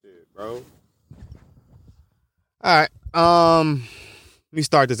bro. All right. Let me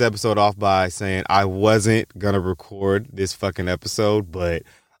start this episode off by saying I wasn't gonna record this fucking episode, but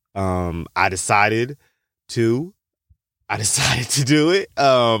I decided to. I decided to do it.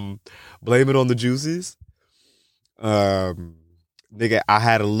 Blame it on the juices. Nigga, I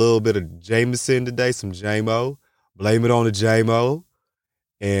had a little bit of Jameson today, some JMO. Blame it on the JMO.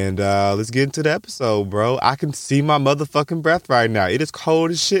 And let's get into the episode, bro. I can see my motherfucking breath right now. It is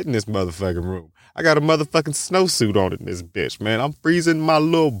cold as shit in this motherfucking room. I got a motherfucking snowsuit on in this bitch, man. I'm freezing my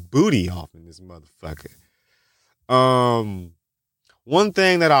little booty off in this motherfucker. One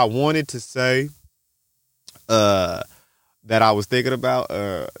thing that I wanted to say, that I was thinking about,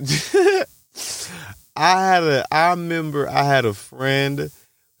 I remember I had a friend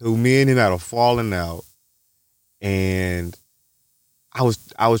who me and him had a falling out, and I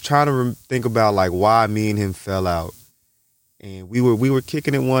was trying to think about like why me and him fell out, and we were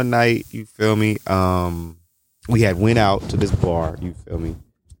kicking it one night. You feel me? We had went out to this bar. You feel me?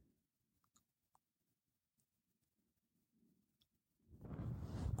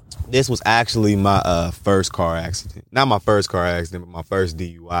 This was actually my first car accident. Not my first car accident, but my first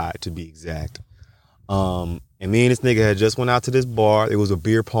DUI to be exact. And me and this nigga had just went out to this bar. It was a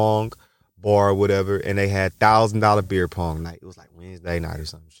beer pong bar or whatever, and they had $1,000 beer pong night. It was like Wednesday night or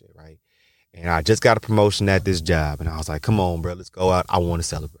some shit, right? And I just got a promotion at this job, and I was like, come on, bro, let's go out. I want to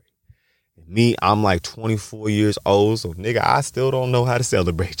celebrate. And me, I'm like 24 years old, so nigga, I still don't know how to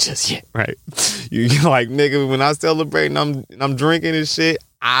celebrate just yet, right? You like, nigga, when I celebrate and I'm drinking and shit,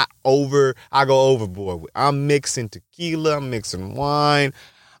 I go overboard. I'm mixing tequila, I'm mixing wine,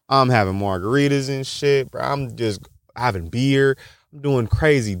 I'm having margaritas and shit, bro. I'm just having beer. I'm doing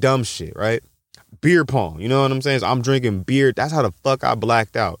crazy dumb shit, right? Beer pong, you know what I'm saying? So I'm drinking beer. That's how the fuck I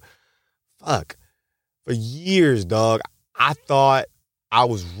blacked out. Fuck. For years, dog, I thought I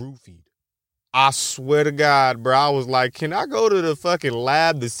was roofied. I swear to God, bro. I was like, can I go to the fucking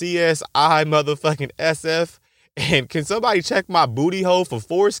lab, the CSI motherfucking SF, and can somebody check my booty hole for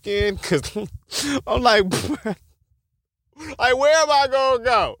foreskin? Because I'm like, bro, like, where am I gonna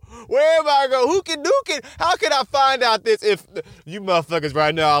go? Where am I going? How can I find out this if you motherfuckers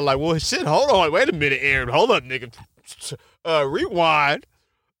right now are like, well, shit, hold on, wait a minute, Aaron, hold up, nigga. Rewind.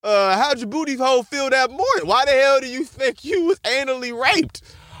 How'd your booty hole feel that morning? Why the hell do you think you was anally raped?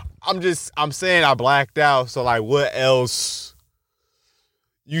 I'm saying I blacked out, so like, what else?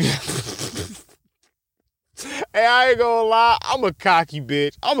 You... Hey, I ain't gonna lie, I'm a cocky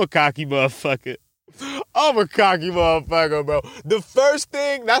bitch. I'm a cocky motherfucker. Bro. The first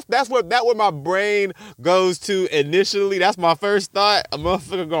thing, that's what my brain goes to initially. That's my first thought. A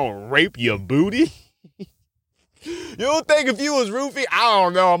motherfucker gonna rape your booty? You don't think if you was roofie, I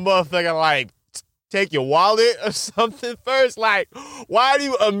don't know, a motherfucker like take your wallet or something first? Like, why do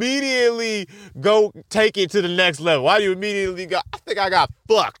you immediately go take it to the next level? Why do you immediately go, I think I got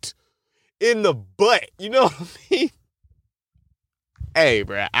fucked in the butt? You know what I mean? Hey,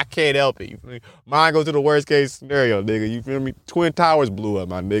 bro, I can't help it. You feel me? Mine goes to the worst case scenario, nigga. You feel me? Twin Towers blew up,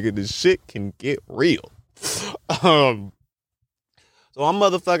 my nigga. This shit can get real. So I'm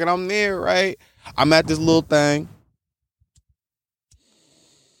motherfucking, I'm there, right? I'm at this little thing.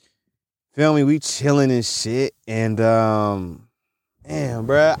 Feel me? We chilling and shit. And, damn,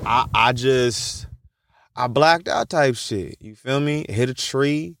 bro, I blacked out type shit. You feel me? Hit a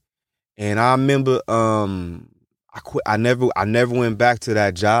tree. And I remember, I quit. I never went back to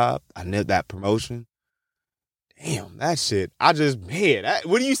that job. That promotion. Damn, that shit. What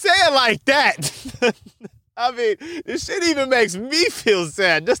are you saying like that? I mean, this shit even makes me feel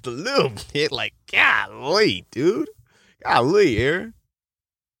sad just a little bit. Like, golly, dude. Golly, Aaron.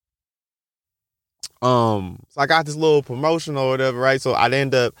 So I got this little promotion or whatever, right? So I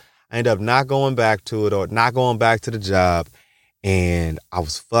end up not going back to it or not going back to the job. And I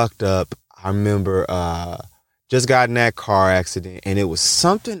was fucked up. I remember, just got in that car accident, and it was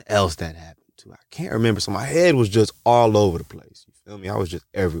something else that happened too. I can't remember. So my head was just all over the place. You feel me? I was just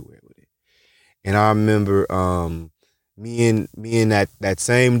everywhere with it. And I remember me and that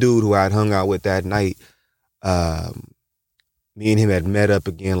same dude who I'd hung out with that night, me and him had met up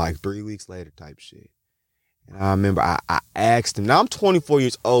again like 3 weeks later type shit. And I remember I asked him. Now I'm 24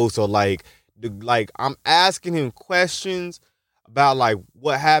 years old, so like I'm asking him questions about like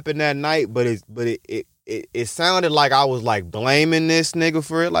what happened that night, but it sounded like I was like blaming this nigga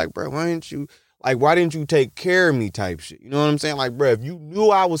for it. Like, bro, why didn't you take care of me type shit? You know what I'm saying? Like, bro, if you knew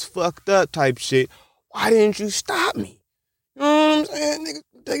I was fucked up type shit, why didn't you stop me? You know what I'm saying? Nigga,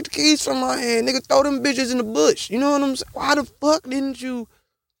 take the keys from my hand. Nigga, throw them bitches in the bush. You know what I'm saying? Why the fuck didn't you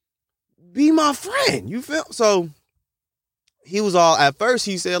be my friend? You feel? So he was all, at first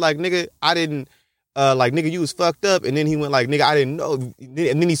he said like, nigga, I didn't, like, nigga, you was fucked up. And then he went like, nigga, I didn't know. And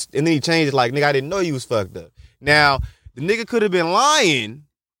then he changed it like, nigga, I didn't know you was fucked up. Now, the nigga could have been lying,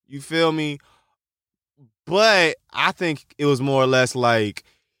 you feel me? But I think it was more or less like,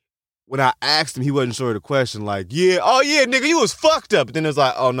 when I asked him, he wasn't sure of the question. Like, yeah, oh yeah, nigga, you was fucked up. But then it was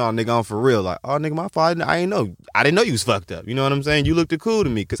like, oh no, nigga, I'm for real. Like, oh nigga, my fault. I ain't know. I didn't know you was fucked up. You know what I'm saying? You looked it cool to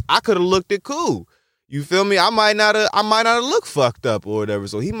me, because I could have looked it cool. You feel me? I might not have looked fucked up or whatever.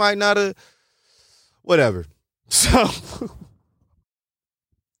 So he might not have, whatever. So,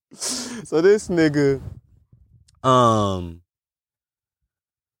 so this nigga, I don't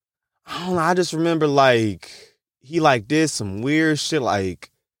know. I just remember like he like did some weird shit. Like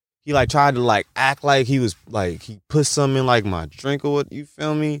he like tried to like act like he was like he put something in like my drink or what. You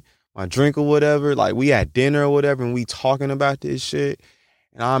feel me? My drink or whatever. Like we had dinner or whatever, and we talking about this shit.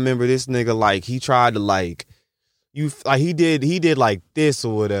 And I remember this nigga like he tried to like he did like this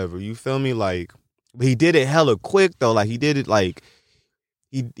or whatever. You feel me? Like, but he did it hella quick though. Like he did it like.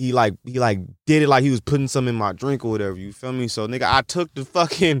 He did it like he was putting some in my drink or whatever. You feel me? So nigga, I took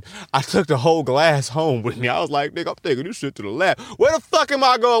the whole glass home with me. I was like, nigga, I'm taking this shit to the lab. Where the fuck am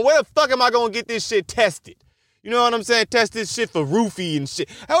I going? Where the fuck am I going to get this shit tested? You know what I'm saying? Test this shit for roofie and shit.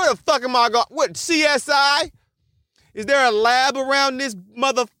 Where the fuck am I going? What, CSI? Is there a lab around this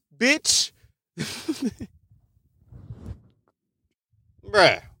mother bitch?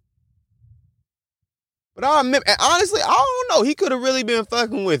 Bruh. But I remember, and honestly, I don't know. He could have really been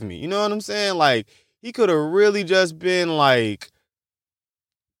fucking with me. You know what I'm saying? Like, he could have really just been like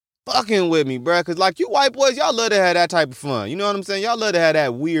fucking with me, bruh. Cause like you white boys, y'all love to have that type of fun. You know what I'm saying? Y'all love to have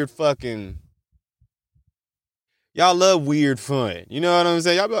that weird fucking. Y'all love weird fun. You know what I'm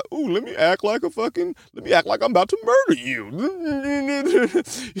saying? Y'all be like, ooh, let me act like I'm about to murder you.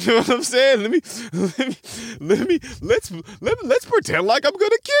 You know what I'm saying? Let's pretend like I'm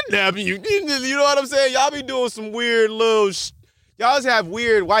gonna kidnap you. You know what I'm saying? Y'all be doing some weird little y'all just have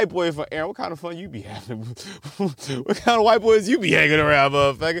weird white boy fun. Aaron, what kind of fun you be having? What kind of white boys you be hanging around,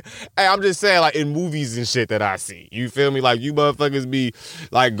 motherfucker? Hey, I'm just saying, like, in movies and shit that I see. You feel me? Like, you motherfuckers be,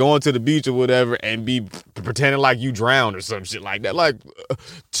 like, going to the beach or whatever and be pretending like you drowned or some shit like that. Like,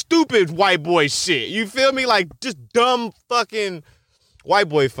 stupid white boy shit. You feel me? Like, just dumb fucking white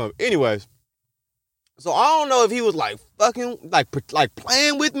boy fun. Anyways. So, I don't know if he was, like, fucking, like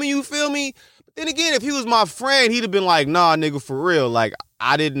playing with me, you feel me? Then again, if he was my friend, he'd have been like, nah, nigga, for real. Like,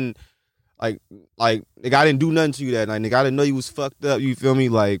 I didn't, like, nigga, I didn't do nothing to you that night. Nigga, I didn't know you was fucked up. You feel me?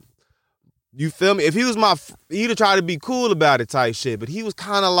 Like, you feel me? If he was he'd have tried to be cool about it type shit. But he was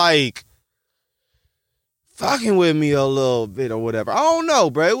kind of like fucking with me a little bit or whatever. I don't know,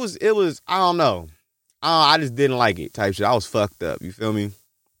 bro. It was, I don't know. I just didn't like it type shit. I was fucked up. You feel me?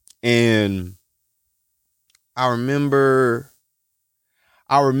 And I remember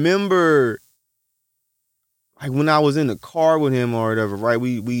like when I was in the car with him or whatever, right?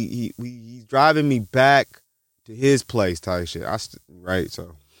 He's driving me back to his place type shit. Right?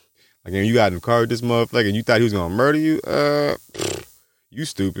 So, like, you got in the car with this motherfucker and you thought he was gonna murder you? You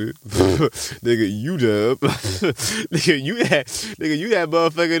stupid. Nigga, you dumb. Nigga, you that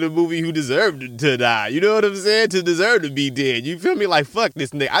motherfucker in the movie who deserved to die. You know what I'm saying? To deserve to be dead. You feel me? Like, fuck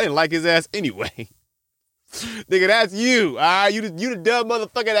this nigga. I didn't like his ass anyway. Nigga, that's you. All right? You the dumb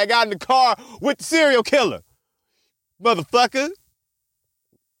motherfucker that got in the car with the serial killer. Motherfucker.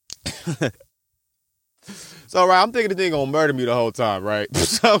 So, right, I'm thinking the thing gonna murder me the whole time, right?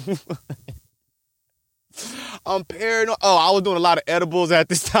 So, I'm paranoid. Oh, I was doing a lot of edibles at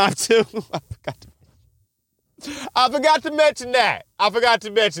this time, too. I forgot to mention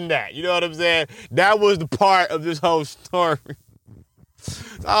that. You know what I'm saying? That was the part of this whole story.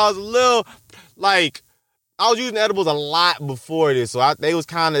 So I was a little, like, I was using edibles a lot before this, so they was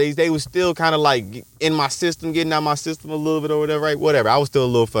still kind of like in my system, getting out my system a little bit or whatever, right? Whatever. I was still a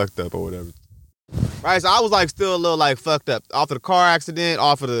little fucked up or whatever. Right? So I was like still a little like fucked up. Off of the car accident,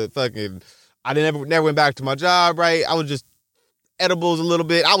 off of the fucking, I never went back to my job, right? I was just edibles a little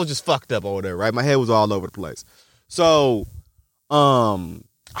bit. I was just fucked up or whatever, right? My head was all over the place. So, I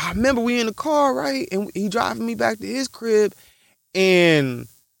remember we in the car, right? And he driving me back to his crib and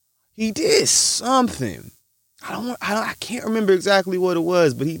he did something. I can't remember exactly what it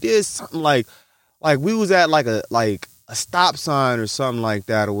was, but he did something like we was at like a stop sign or something like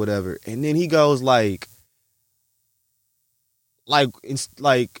that or whatever. And then he goes like, it's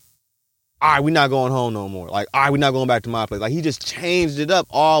like, all right, we're not going home no more. Like, all right, we're not going back to my place. Like, he just changed it up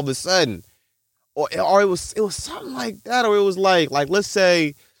all of a sudden. Or it was something like that. Or it was like, let's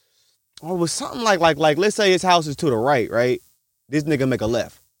say, or it was something like, let's say his house is to the right, right? This nigga make a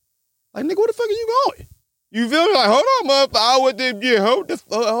left. Like, nigga, where the fuck are you going? You feel me? Like, hold on, motherfucker. I would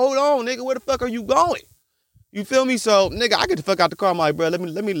hold on, nigga. Where the fuck are you going? You feel me? So, nigga, I get the fuck out the car. I'm like, bro, let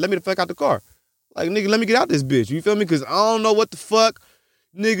me the fuck out the car. Like, nigga, let me get out this bitch. You feel me? Because I don't know what the fuck,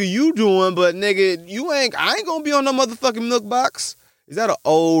 nigga, you doing, but, nigga, I ain't gonna be on no motherfucking milk box. Is that an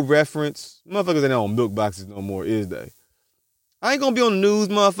old reference? Motherfuckers ain't on milk boxes no more, is they? I ain't gonna be on the news,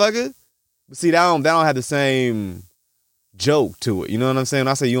 motherfucker. But see, that don't have the same joke to it. You know what I'm saying?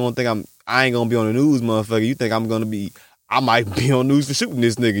 When I say you don't think I ain't gonna be on the news, motherfucker, you think I might be on news for shooting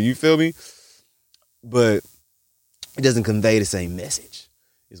this nigga. You feel me? But it doesn't convey the same message,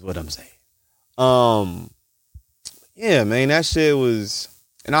 is what I'm saying. Yeah, man, that shit was,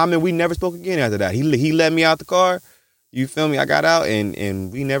 and I mean, we never spoke again after that. He let me out the car. You feel me? I got out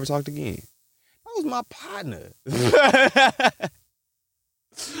and we never talked again. That was my partner.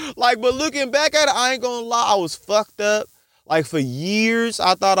 Like, but looking back at it, I ain't gonna lie, I was fucked up. Like, for years,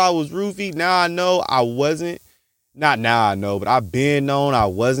 I thought I was roofie. Now I know I wasn't. Not now I know, but I've been known I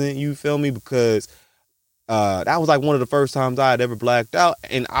wasn't, you feel me? Because that was like one of the first times I had ever blacked out,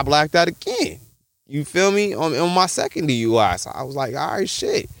 and I blacked out again. You feel me? On my second DUI. So I was like, all right,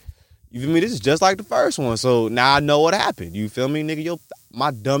 shit. You feel me? This is just like the first one. So now I know what happened. You feel me, nigga?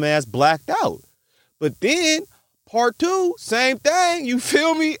 My dumb ass blacked out. But then, part 2, same thing. You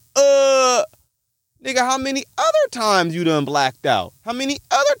feel me? Nigga, how many other times you done blacked out? How many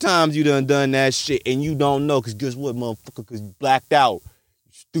other times you done that shit and you don't know? Because guess what, motherfucker? Because you blacked out.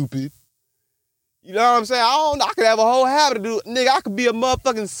 You stupid. You know what I'm saying? I could have a whole habit of doing, nigga, I could be a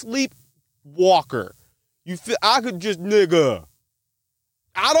motherfucking sleepwalker. You feel, I could just, nigga,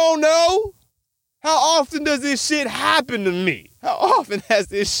 I don't know. How often does this shit happen to me? How often has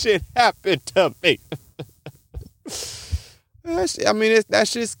this shit happened to me? That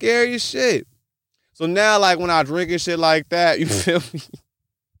shit's scary as shit. So now, like, when I drink and shit like that, you feel me?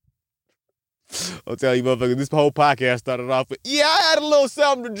 I'll tell you, motherfucker, this whole podcast started off with, yeah, I had a little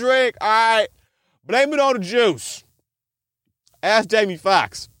something to drink, all right? Blame it on the juice. Ask Jamie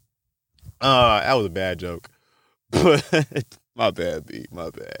Foxx. That was a bad joke. But, my bad, B,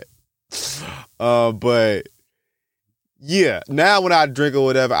 my bad. But, yeah, now when I drink or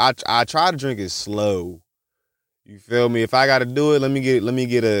whatever, I try to drink it slow. You feel me? If I gotta do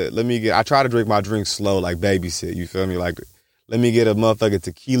it, I try to drink my drink slow, like babysit. You feel me? Like, let me get a motherfucking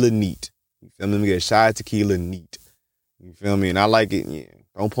tequila neat. You feel me? Let me get a shot of tequila neat. You feel me? And I like it, yeah.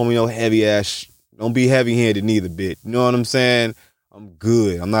 Don't pull me no heavy ass. Don't be heavy handed neither, bitch. You know what I'm saying? I'm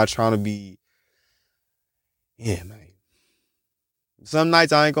good. I'm not trying to be, yeah, man. Some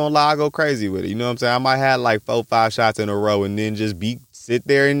nights I ain't gonna lie, I go crazy with it. You know what I'm saying? I might have like 4-5 shots in a row and then just sit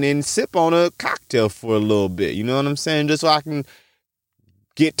there and then sip on a cocktail for a little bit. You know what I'm saying? Just so I can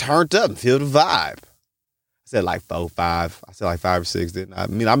get turned up and feel the vibe. I said like 4, 5. I said like 5 or 6, didn't I? I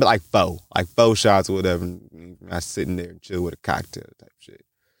mean, I'm like 4. Like 4 shots or whatever. And I'm sitting there and chill with a cocktail type shit.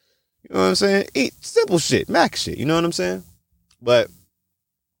 You know what I'm saying? Eat simple shit, Mac shit. You know what I'm saying? But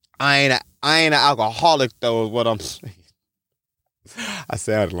I ain't an alcoholic though, is what I'm saying. I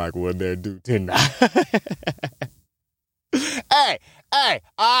sounded like one there dude, didn't I? Hey, all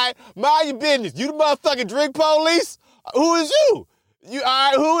right, mind your business. You the motherfucking drink police? Who is you? You all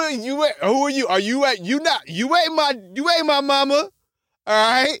right? Who are you? Are you ain't my mama. All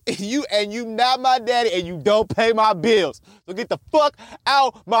right? You not my daddy, and you don't pay my bills. So get the fuck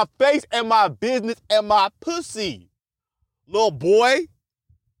out my face and my business and my pussy, little boy.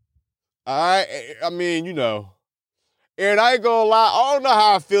 All right? I mean, you know. And I ain't gonna lie, I don't know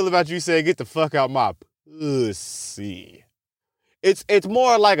how I feel about you saying get the fuck out my pussy. It's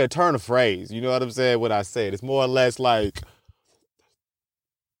more like a turn of phrase, you know what I'm saying, when I say it. It's more or less like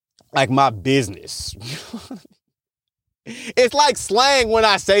my business. It's like slang when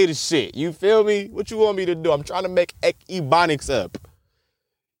I say the shit, you feel me? What you want me to do? I'm trying to make ebonics up.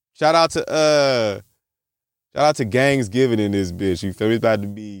 Shout out to Gangsgiving in this bitch, you feel me? It's about to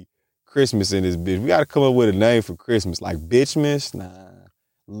be Christmas in this bitch. We gotta come up with a name for Christmas, like Bitchmas, nah.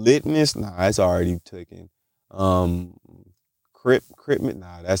 Litmas, nah, that's already taken. Cripman,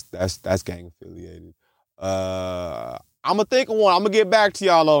 nah, that's gang affiliated. I'm gonna think of one. I'm gonna get back to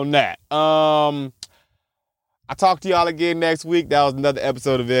y'all on that. I'll talk to y'all again next week. That was another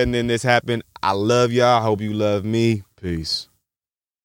episode of It and Then This Happened. I love y'all. I hope you love me. Peace.